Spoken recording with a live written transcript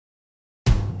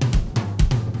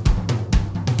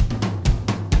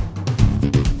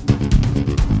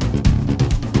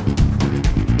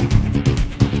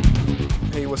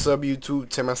What's up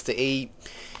YouTube, Master 8.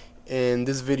 In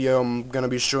this video I'm gonna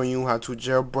be showing you how to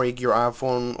jailbreak your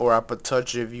iPhone or iPod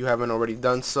Touch if you haven't already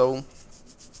done so.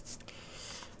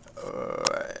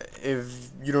 If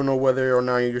you don't know whether or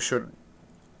not you should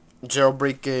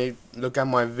jailbreak it, look at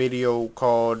my video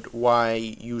called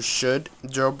Why You Should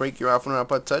Jailbreak Your iPhone or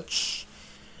iPod Touch.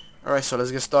 Alright, so let's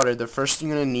get started. The first thing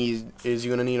you're gonna need is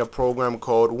you're gonna need a program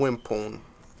called Wimpone.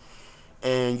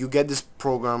 And you get this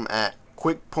program at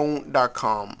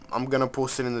quickpone.com. I'm gonna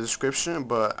post it in the description,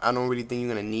 but I don't really think you're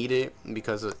gonna need it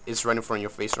because it's right in front of your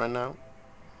face right now.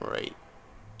 Right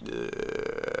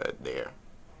there.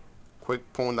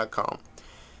 Quickpone.com.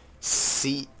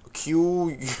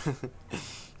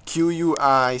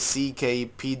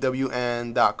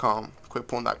 QUICKPWN.com.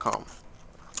 Quickpone.com.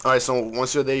 Alright, so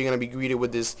once you're there, you're gonna be greeted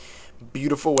with this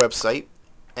beautiful website,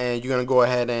 and you're gonna go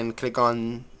ahead and click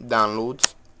on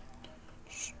downloads.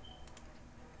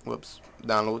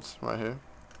 Downloads right here,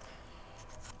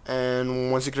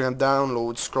 and once you click on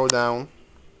download, scroll down,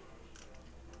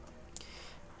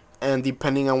 and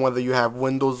depending on whether you have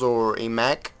Windows or a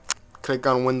Mac, click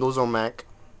on Windows or Mac.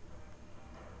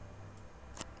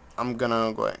 I'm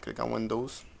gonna go ahead and click on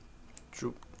Windows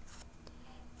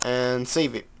and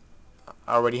save it.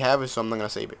 I already have it, so I'm not gonna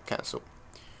save it. Cancel.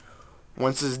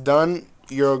 Once it's done,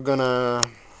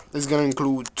 it's gonna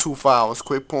include two files,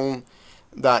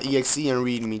 quickpone.exe and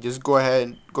readme. Just go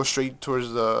ahead, go straight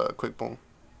towards the quickpone,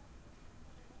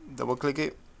 double click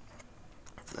it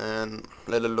and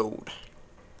let it load.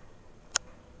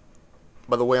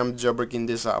 By the way, I'm jailbreaking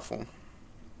this iPhone.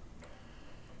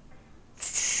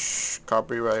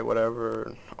 Copyright,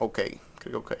 whatever. Okay,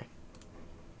 click OK.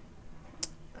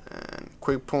 And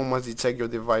quickpone must detect your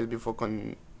device before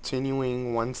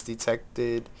continuing. Once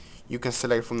detected, you can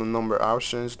select from the number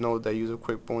options. Note that use of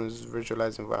quickpone's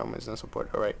virtualized environment is not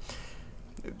supported. Alright.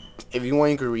 If you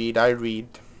want, you can read. I read,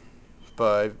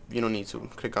 but you don't need to.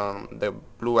 Click on the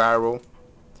blue arrow.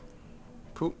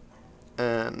 Poop.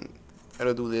 And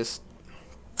it'll do this.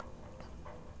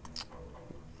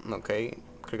 Okay.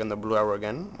 Click on the blue arrow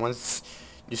again. Once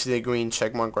you see the green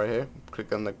check mark right here,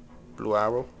 click on the blue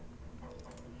arrow.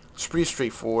 It's pretty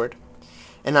straightforward.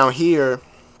 And now here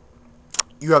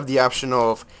you have the option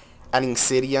of adding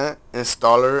Cydia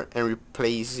installer and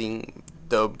replacing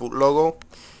the boot logo.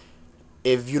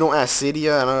 If you don't add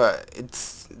Cydia,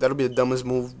 that'll be the dumbest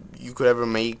move you could ever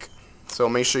make. So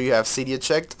make sure you have Cydia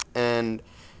checked, and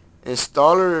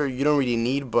installer you don't really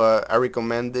need, but I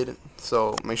recommend it.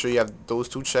 So make sure you have those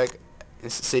two checked,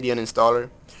 Cydia and installer.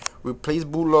 Replace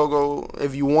boot logo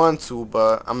if you want to,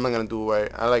 but I'm not gonna do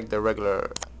it. I like the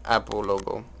regular Apple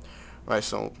logo. Right,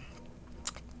 so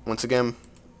once again,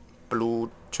 blue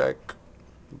check,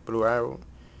 blue arrow,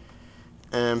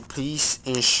 and please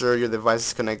ensure your device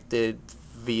is connected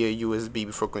via USB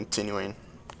before continuing.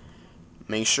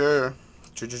 Make sure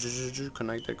connected,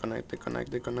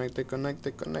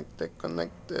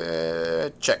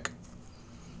 check.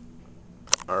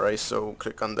 Alright, so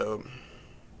click on the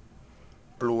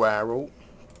blue arrow,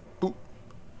 boop,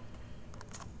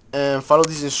 and follow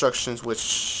these instructions,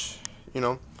 which,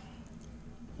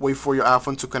 wait for your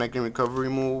iPhone to connect in recovery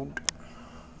mode.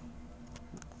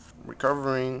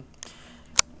 Recovering.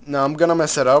 Now I'm gonna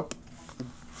mess it up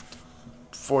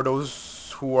for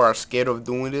those who are scared of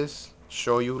doing this.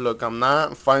 Show you, look, I'm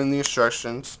not following the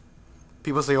instructions.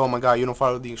 People say, oh my god, you don't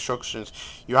follow the instructions,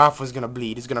 your iPhone's gonna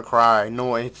bleed, it's gonna cry.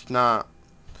 No, it's not.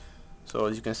 So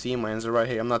as you can see, my hands are right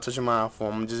here. I'm not touching my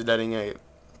iPhone, I'm just letting it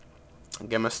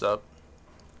get messed up.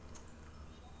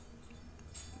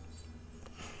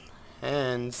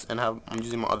 Hands, and I'm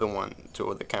using my other one to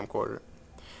hold the camcorder.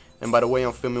 And by the way,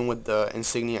 I'm filming with the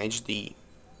Insignia HD.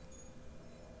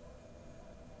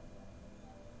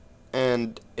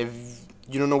 And if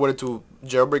you don't know whether to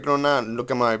jailbreak it or not,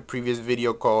 look at my previous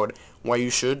video called Why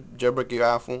You Should Jailbreak Your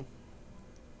iPhone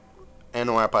and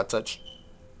or iPod Touch.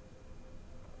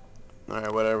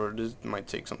 Alright, whatever, this might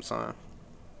take some time.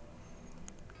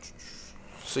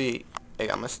 See, it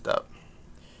got messed up.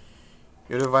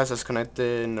 Your device is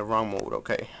connected in the wrong mode.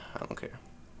 Okay, I don't care.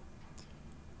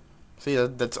 See,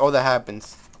 that's all that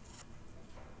happens.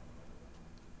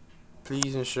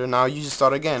 Please ensure. Now you just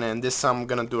start again, and this time I'm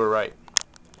gonna do it right.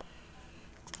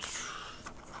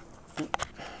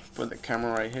 Put the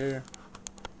camera right here.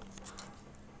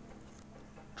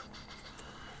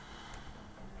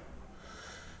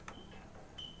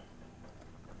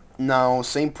 Now,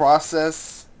 same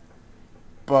process,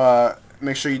 but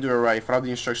make sure you do it right. Follow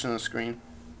the instructions on the screen.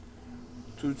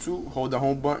 Hold the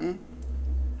home button.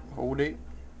 Hold it.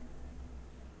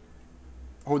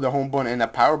 Hold the home button and the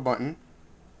power button.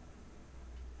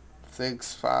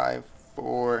 6, 5,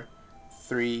 4,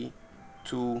 3,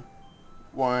 2,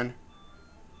 1.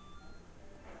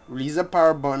 Release the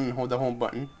power button, hold the home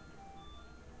button.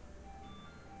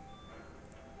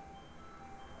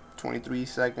 23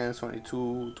 seconds,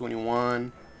 22,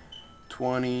 21,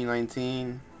 20,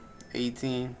 19,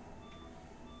 18.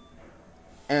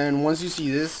 And once you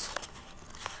see this,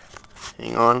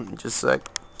 hang on just a sec.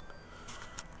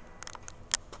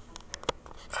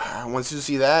 Once you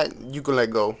see that, you can let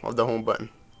go of the home button.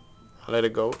 Let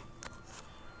it go.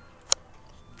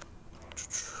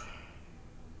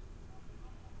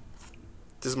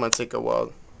 This might take a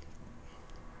while.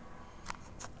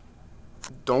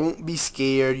 Don't be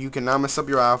scared. You cannot mess up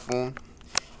your iPhone.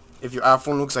 If your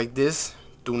iPhone looks like this,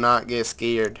 do not get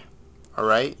scared.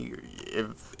 Alright?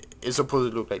 If it's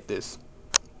supposed to look like this.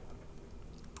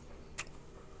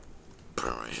 Put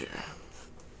it right here.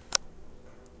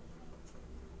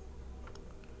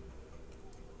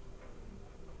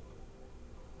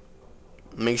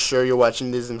 Make sure you're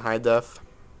watching this in high def.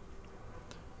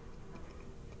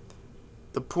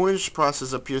 The push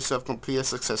process appears to have completed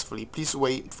successfully. Please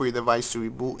wait for your device to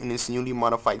reboot in its newly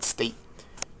modified state.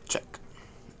 Check.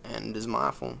 And this is my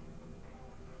iPhone.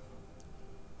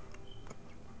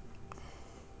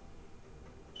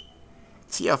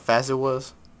 See how fast it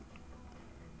was?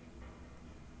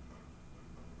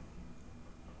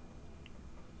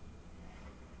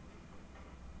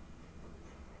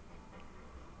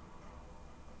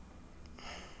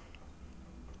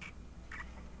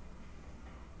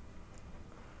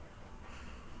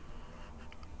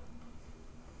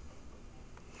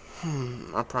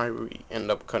 I'll probably end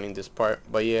up cutting this part,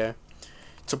 but yeah,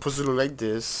 it's supposed to look like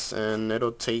this, and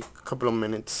it'll take a couple of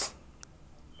minutes.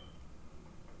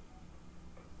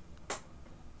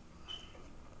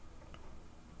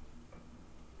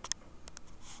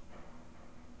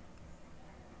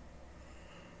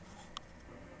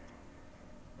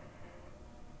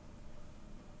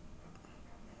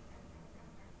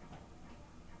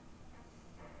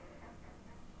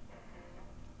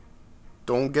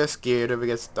 Don't get scared if it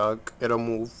gets stuck. It'll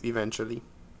move eventually.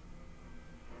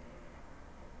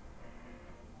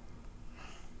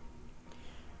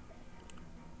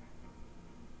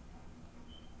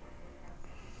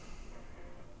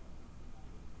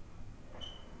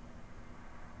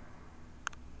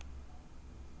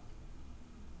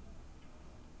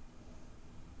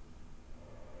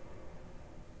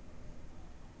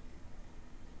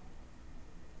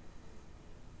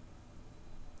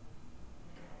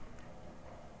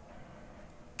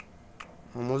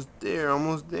 Almost there,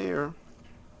 almost there.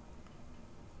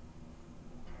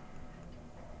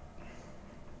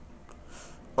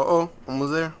 Uh-oh,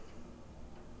 almost there.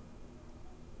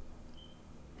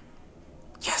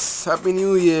 Yes, Happy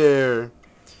New Year.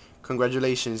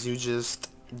 Congratulations, you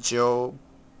just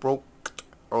jailbroke,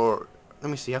 or let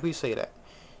me see, how can you say that?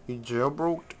 You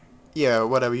jailbroke? Yeah,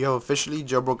 whatever, you have officially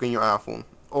jailbroken your iPhone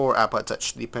or iPod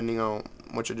Touch, depending on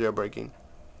what you're jailbreaking.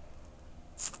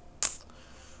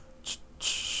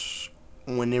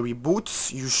 When it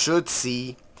reboots, you should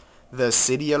see the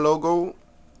Cydia logo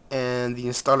and the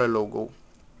installer logo,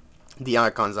 the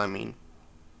icons I mean.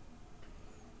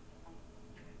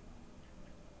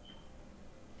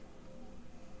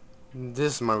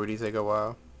 This might really take a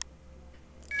while.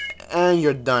 And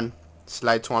you're done.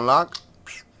 Slide to unlock.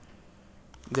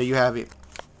 There you have it.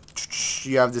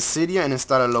 You have the Cydia and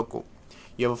installer logo.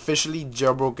 You have officially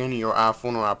jailbroken your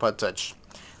iPhone or iPod Touch.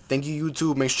 Thank you,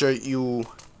 YouTube. Make sure you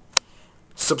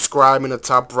subscribe in the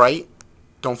top right.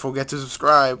 Don't forget to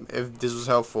subscribe if this was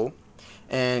helpful.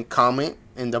 And comment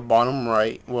in the bottom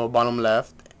right, well, bottom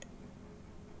left.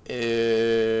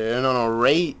 No,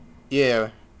 rate. Yeah,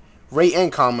 rate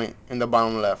and comment in the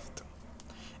bottom left.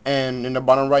 And in the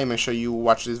bottom right, make sure you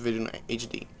watch this video in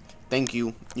HD. Thank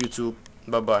you, YouTube.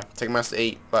 Bye-bye. Take Master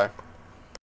 8. Bye.